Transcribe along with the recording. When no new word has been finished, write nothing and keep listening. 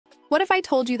What if I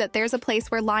told you that there's a place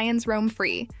where lions roam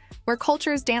free, where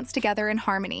cultures dance together in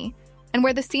harmony, and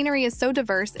where the scenery is so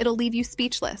diverse it'll leave you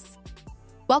speechless?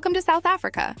 Welcome to South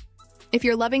Africa. If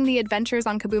you're loving the adventures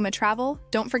on Kabooma Travel,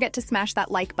 don't forget to smash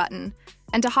that like button.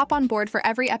 And to hop on board for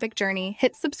every epic journey,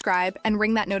 hit subscribe and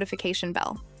ring that notification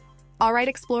bell. All right,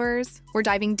 explorers, we're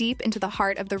diving deep into the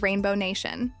heart of the Rainbow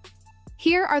Nation.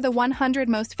 Here are the 100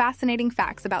 most fascinating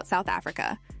facts about South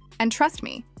Africa. And trust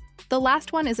me, the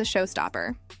last one is a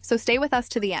showstopper, so stay with us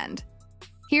to the end.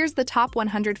 Here's the top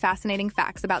 100 fascinating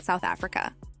facts about South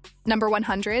Africa. Number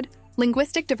 100,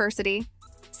 linguistic diversity.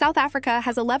 South Africa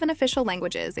has 11 official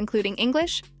languages, including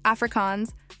English,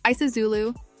 Afrikaans,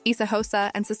 isiZulu, isiXhosa,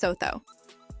 and Sesotho.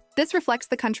 This reflects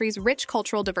the country's rich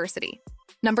cultural diversity.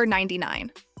 Number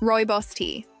 99, rooibos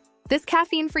tea. This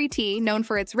caffeine-free tea, known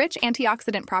for its rich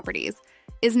antioxidant properties,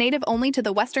 is native only to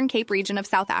the Western Cape region of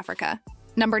South Africa.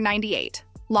 Number 98,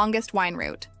 longest wine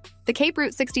route. The Cape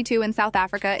Route 62 in South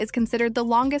Africa is considered the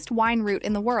longest wine route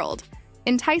in the world,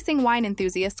 enticing wine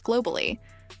enthusiasts globally.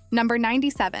 Number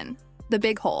 97, the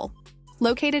Big Hole.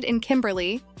 Located in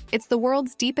Kimberley, it's the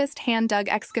world's deepest hand-dug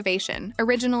excavation,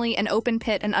 originally an open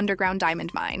pit and underground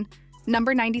diamond mine.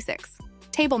 Number 96,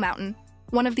 Table Mountain.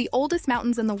 One of the oldest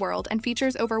mountains in the world and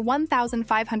features over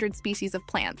 1,500 species of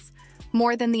plants,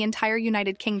 more than the entire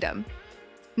United Kingdom.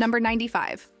 Number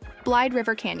 95, Blyde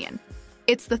River Canyon.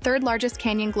 It's the third largest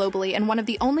canyon globally and one of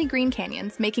the only green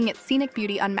canyons, making its scenic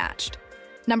beauty unmatched.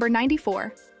 Number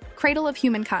 94, Cradle of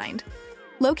Humankind.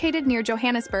 Located near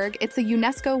Johannesburg, it's a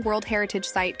UNESCO World Heritage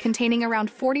Site containing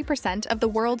around 40% of the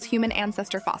world's human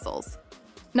ancestor fossils.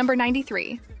 Number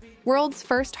 93, world's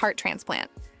first heart transplant.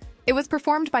 It was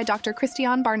performed by Dr.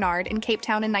 Christiaan Barnard in Cape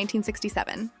Town in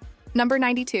 1967. Number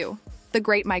 92, the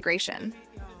Great Migration.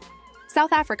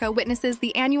 South Africa witnesses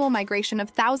the annual migration of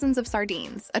thousands of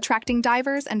sardines, attracting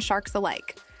divers and sharks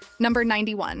alike. Number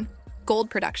 91, gold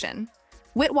production.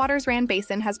 Witwatersrand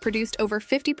Basin has produced over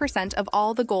 50% of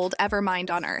all the gold ever mined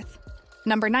on Earth.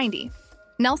 Number 90,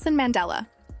 Nelson Mandela.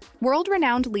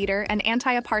 World-renowned leader and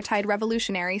anti-apartheid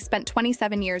revolutionary, spent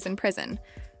 27 years in prison,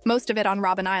 most of it on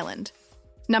Robben Island.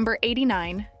 Number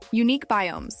 89, unique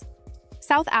biomes.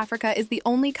 South Africa is the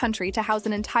only country to house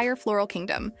an entire floral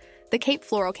kingdom, the Cape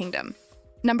Floral Kingdom.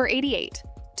 Number 88,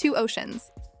 two oceans.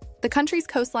 The country's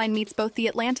coastline meets both the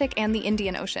Atlantic and the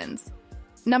Indian Oceans.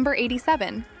 Number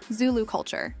 87, Zulu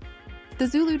culture. The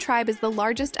Zulu tribe is the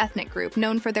largest ethnic group,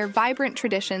 known for their vibrant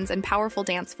traditions and powerful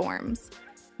dance forms.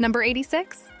 Number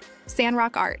 86,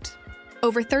 sandrock art.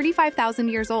 Over 35,000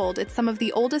 years old, it's some of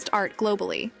the oldest art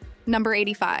globally. Number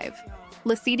 85,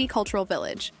 Lesedi Cultural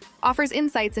Village, offers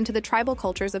insights into the tribal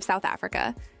cultures of South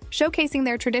Africa, showcasing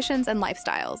their traditions and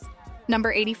lifestyles.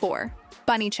 Number 84,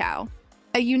 bunny chow.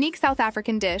 A unique South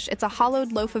African dish, it's a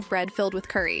hollowed loaf of bread filled with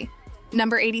curry.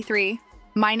 Number 83,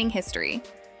 mining history.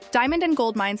 Diamond and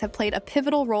gold mines have played a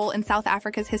pivotal role in South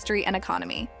Africa's history and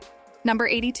economy. Number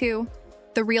 82,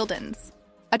 the Reeldans.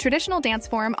 A traditional dance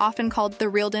form, often called the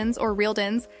Reeldans or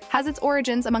Reeldans, has its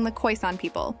origins among the Khoisan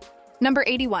people. Number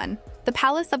 81, the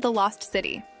Palace of the Lost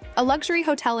City. A luxury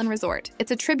hotel and resort,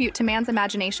 it's a tribute to man's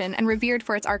imagination and revered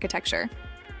for its architecture.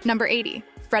 Number 80,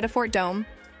 Vredefort Dome.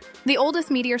 The oldest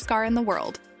meteor scar in the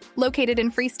world, located in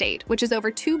Free State, which is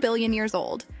over 2 billion years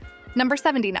old. Number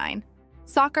 79,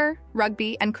 soccer,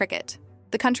 rugby, and cricket,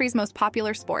 the country's most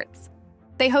popular sports.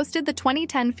 They hosted the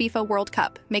 2010 FIFA World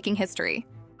Cup, making history.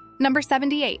 Number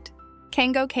 78,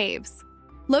 Kango Caves.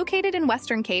 Located in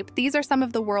Western Cape, these are some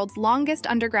of the world's longest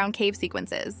underground cave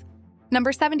sequences.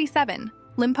 Number 77,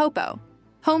 Limpopo,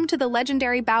 home to the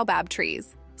legendary baobab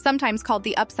trees, sometimes called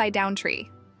the upside-down tree.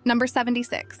 Number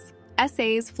 76,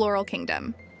 SA's Floral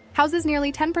Kingdom, houses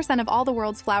nearly 10% of all the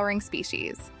world's flowering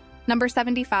species. Number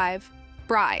 75,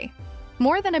 Braai.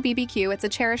 More than a BBQ, it's a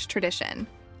cherished tradition,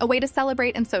 a way to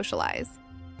celebrate and socialize.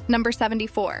 Number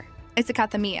 74,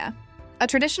 isicathamiya, a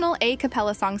traditional a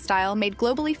cappella song style made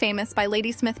globally famous by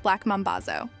Ladysmith Black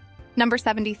Mambazo. Number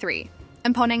 73,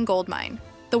 Mponeng Gold Mine,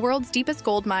 the world's deepest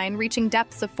gold mine reaching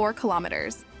depths of 4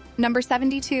 kilometers. Number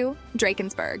 72,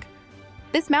 Drakensberg.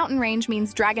 This mountain range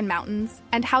means Dragon Mountains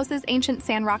and houses ancient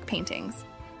sandrock paintings.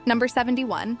 Number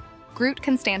 71, Groot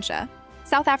Constantia,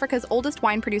 South Africa's oldest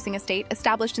wine-producing estate,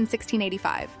 established in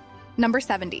 1685. Number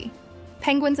 70,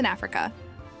 penguins in Africa.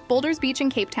 Boulders Beach in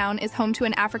Cape Town is home to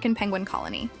an African penguin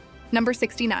colony. Number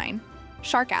 69,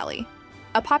 Shark Alley,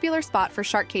 a popular spot for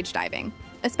shark cage diving,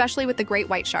 especially with the great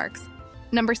white sharks.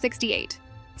 Number 68,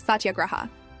 Satyagraha.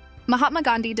 Mahatma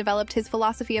Gandhi developed his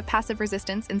philosophy of passive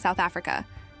resistance in South Africa.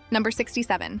 Number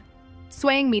 67,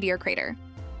 Swaying Meteor Crater.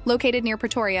 Located near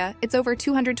Pretoria, it's over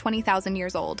 220,000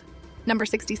 years old. Number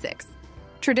 66,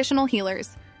 Traditional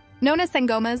Healers. Known as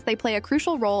Sangomas, they play a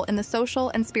crucial role in the social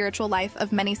and spiritual life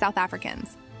of many South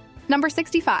Africans. Number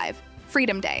 65,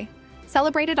 Freedom Day.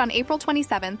 Celebrated on April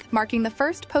 27th, marking the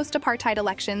first post-apartheid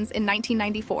elections in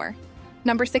 1994.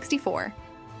 Number 64,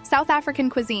 South African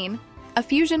cuisine, a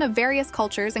fusion of various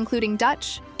cultures including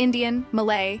Dutch, Indian,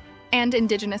 Malay, and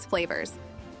indigenous flavors.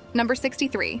 Number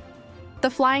 63, the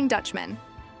Flying Dutchman,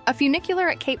 a funicular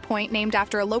at Cape Point named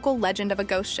after a local legend of a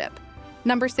ghost ship.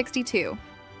 Number 62,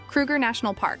 Kruger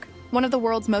National Park, one of the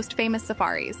world's most famous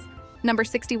safaris. Number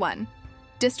 61,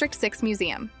 District 6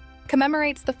 Museum,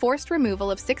 commemorates the forced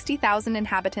removal of 60,000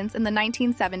 inhabitants in the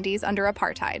 1970s under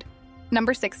apartheid.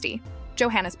 Number 60,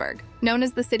 Johannesburg, known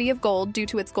as the City of Gold due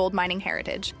to its gold mining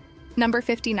heritage. Number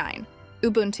 59,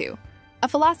 Ubuntu, a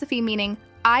philosophy meaning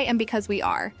I am because we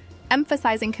are,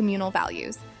 emphasizing communal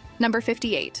values. Number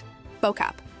 58,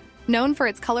 Bokap, known for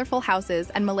its colorful houses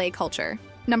and Malay culture.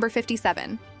 Number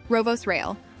 57, Rovos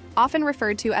Rail, often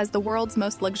referred to as the world's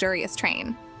most luxurious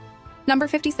train. Number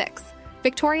 56,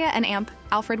 Victoria and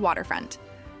Alfred Waterfront,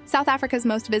 South Africa's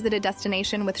most visited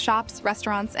destination with shops,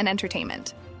 restaurants, and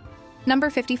entertainment. Number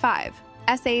 55,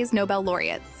 SA's Nobel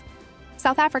laureates.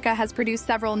 South Africa has produced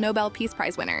several Nobel Peace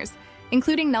Prize winners,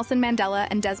 including Nelson Mandela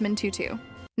and Desmond Tutu.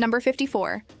 Number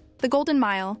 54, the Golden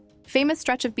Mile, famous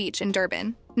stretch of beach in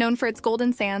Durban, known for its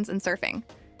golden sands and surfing.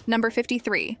 Number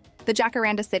 53, the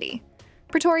Jacaranda City.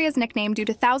 Pretoria's nickname due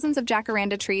to thousands of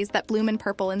jacaranda trees that bloom in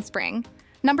purple in spring.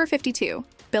 Number 52,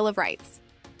 Bill of Rights.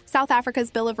 South Africa's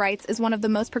Bill of Rights is one of the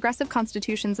most progressive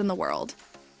constitutions in the world.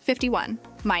 51,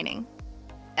 mining.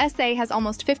 SA has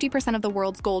almost 50% of the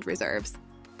world's gold reserves.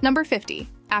 Number 50,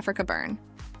 Africa Burn.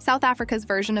 South Africa's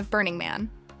version of Burning Man,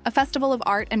 a festival of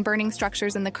art and burning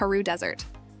structures in the Karoo Desert.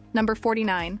 Number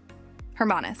 49,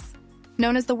 Hermanus,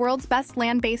 known as the world's best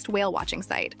land-based whale-watching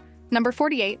site. Number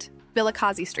 48,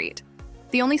 Vilakazi Street,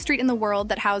 the only street in the world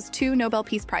that housed two Nobel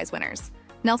Peace Prize winners,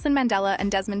 Nelson Mandela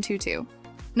and Desmond Tutu.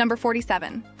 Number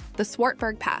 47, the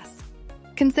Swartberg Pass,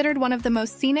 considered one of the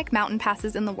most scenic mountain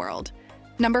passes in the world.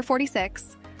 Number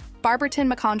 46,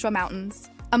 Barberton-Mkandra Mountains,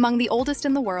 among the oldest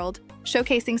in the world,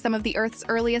 showcasing some of the Earth's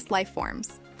earliest life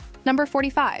forms. Number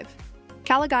 45,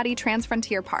 Kaligati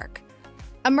Transfrontier Park,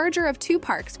 a merger of two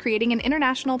parks creating an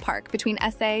international park between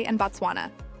SA and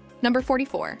Botswana. Number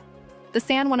 44, the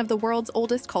San, one of the world's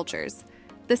oldest cultures.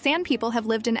 The San people have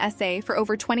lived in SA for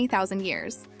over 20,000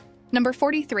 years. Number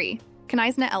 43,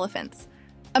 Knaisna elephants,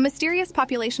 a mysterious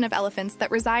population of elephants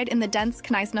that reside in the dense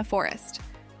Knaisna forest.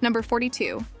 Number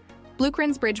 42,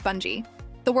 Bloukrans Bridge bungee,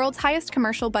 the world's highest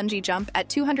commercial bungee jump at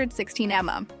 216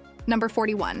 mm. Number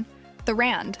 41, the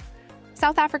Rand.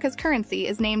 South Africa's currency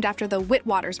is named after the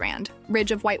Witwatersrand,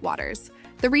 Ridge of Whitewaters,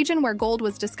 the region where gold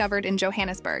was discovered in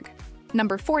Johannesburg.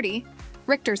 Number 40,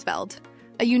 Richtersveld,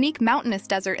 a unique mountainous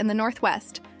desert in the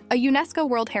northwest, a UNESCO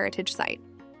World Heritage Site.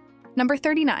 Number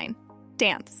 39,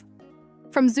 dance.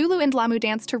 From Zulu and Lamu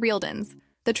dance to Reeldans,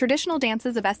 the traditional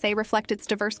dances of SA reflect its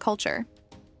diverse culture.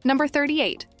 Number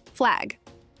 38, flag.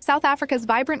 South Africa's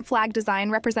vibrant flag design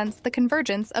represents the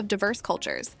convergence of diverse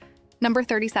cultures. Number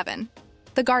 37,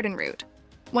 the Garden Route,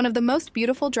 one of the most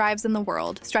beautiful drives in the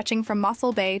world, stretching from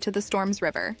Mossel Bay to the Storms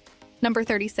River. Number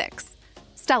 36,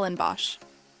 Stellenbosch,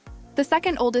 the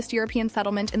second oldest European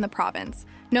settlement in the province,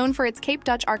 known for its Cape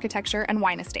Dutch architecture and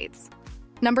wine estates.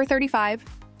 Number 35,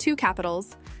 two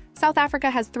capitals. South Africa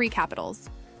has three capitals: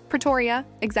 Pretoria,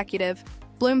 executive;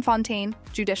 Bloemfontein,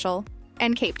 judicial;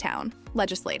 and Cape Town,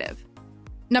 legislative.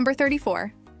 Number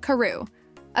 34, Karoo,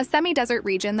 a semi-desert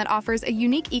region that offers a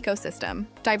unique ecosystem,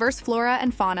 diverse flora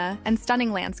and fauna, and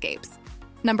stunning landscapes.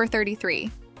 Number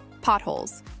 33,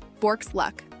 potholes, Bork's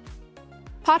Luck.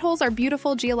 Potholes are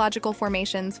beautiful geological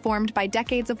formations formed by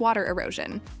decades of water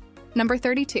erosion. Number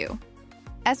 32,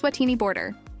 Eswatini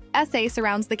border. SA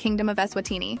surrounds the Kingdom of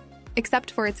Eswatini,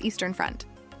 except for its eastern front.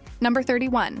 Number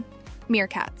 31,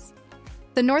 meerkats.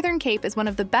 The Northern Cape is one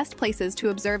of the best places to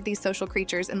observe these social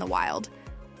creatures in the wild.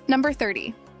 Number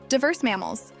 30, diverse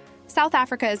mammals. South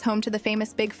Africa is home to the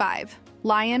famous Big Five: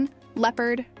 lion,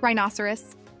 leopard,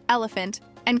 rhinoceros, elephant,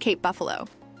 and Cape buffalo.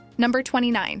 Number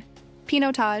 29,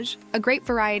 Pinotage, a grape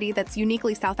variety that's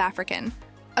uniquely South African,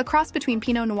 a cross between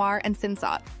Pinot Noir and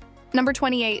Sinsat. Number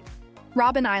 28,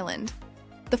 Robben Island,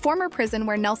 the former prison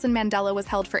where Nelson Mandela was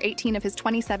held for 18 of his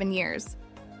 27 years.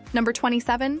 Number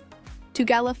 27,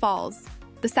 Tugela Falls,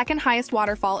 the second highest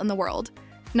waterfall in the world.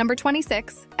 Number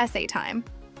 26, SA time.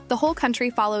 The whole country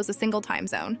follows a single time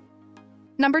zone.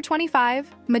 Number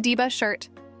 25, Madiba shirt,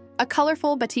 a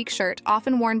colorful batik shirt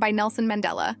often worn by Nelson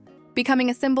Mandela, becoming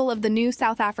a symbol of the new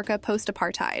South Africa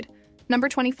post-apartheid. Number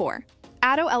 24,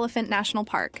 Addo Elephant National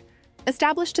Park,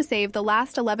 established to save the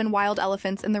last 11 wild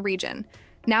elephants in the region,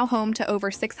 now home to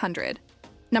over 600.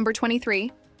 Number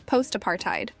 23.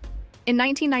 Post-apartheid. In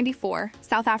 1994,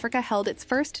 South Africa held its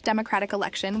first democratic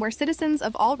election where citizens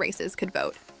of all races could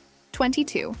vote.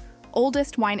 22.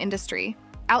 Oldest wine industry.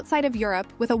 Outside of Europe,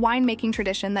 with a winemaking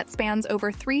tradition that spans over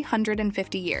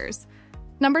 350 years.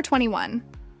 Number 21.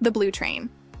 The Blue Train.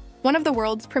 One of the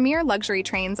world's premier luxury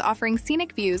trains offering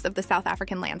scenic views of the South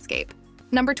African landscape.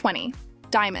 Number 20.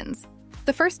 Diamonds.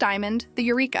 The first diamond, the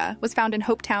Eureka, was found in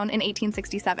Hopetown in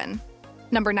 1867.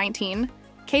 Number 19.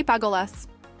 Cape Agulhas,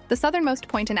 the southernmost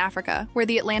point in Africa where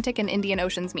the Atlantic and Indian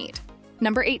Oceans meet.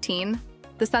 Number 18.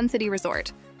 The Sun City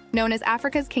Resort, known as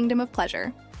Africa's Kingdom of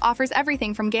Pleasure, offers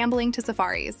everything from gambling to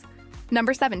safaris.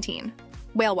 Number 17.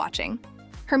 Whale watching.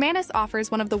 Hermanus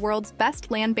offers one of the world's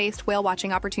best land-based whale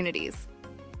watching opportunities.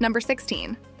 Number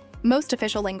 16. Most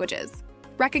official languages,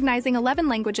 recognizing 11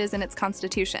 languages in its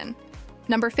constitution.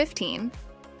 Number 15.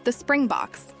 The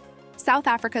Springboks, South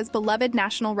Africa's beloved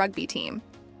national rugby team.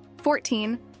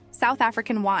 14. South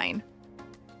African wine.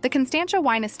 The Constantia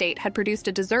wine estate had produced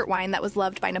a dessert wine that was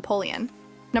loved by Napoleon.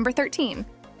 Number 13.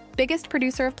 Biggest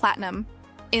producer of platinum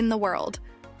in the world.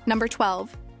 Number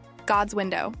 12. God's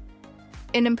Window.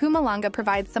 In Mpumalanga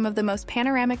provides some of the most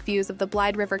panoramic views of the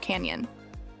Blyde River Canyon.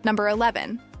 Number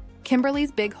 11.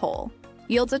 Kimberley's Big Hole.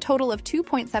 Yields a total of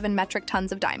 2.7 metric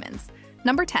tons of diamonds.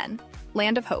 Number 10.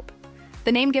 Land of Hope.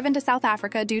 The name given to South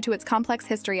Africa due to its complex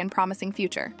history and promising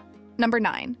future. Number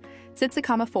 9.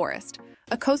 Tsitsikamma Forest,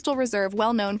 a coastal reserve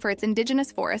well known for its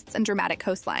indigenous forests and dramatic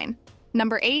coastline.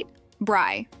 Number 8.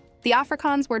 Braai, the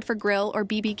Afrikaans word for grill or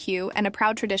BBQ and a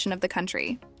proud tradition of the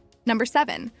country. Number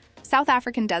 7. South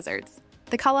African deserts,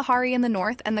 the Kalahari in the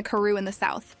north and the Karoo in the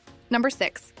south. Number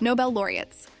 6. Nobel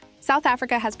laureates. South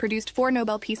Africa has produced 4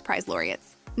 Nobel Peace Prize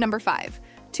laureates. Number 5.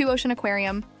 Two Ocean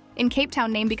Aquarium, in Cape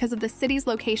Town named because of the city's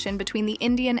location between the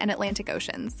Indian and Atlantic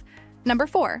Oceans. Number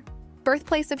 4.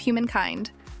 Birthplace of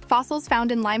humankind, fossils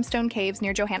found in limestone caves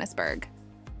near Johannesburg.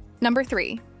 Number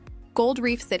 3. Gold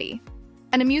Reef City,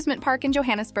 an amusement park in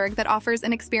Johannesburg that offers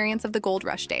an experience of the gold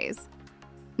rush days.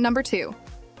 Number 2.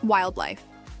 Wildlife.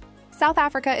 South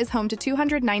Africa is home to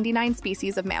 299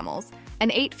 species of mammals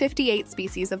and 858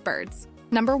 species of birds.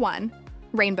 Number 1.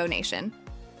 Rainbow Nation.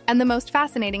 And the most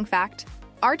fascinating fact,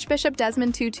 Archbishop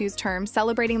Desmond Tutu's term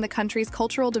celebrating the country's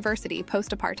cultural diversity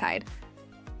post-apartheid.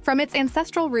 From its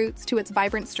ancestral roots to its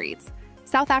vibrant streets,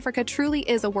 South Africa truly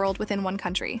is a world within one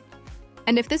country.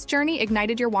 And if this journey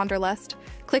ignited your wanderlust,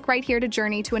 click right here to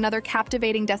journey to another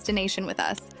captivating destination with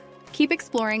us. Keep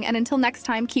exploring, and until next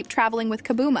time, keep traveling with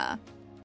Kabooma.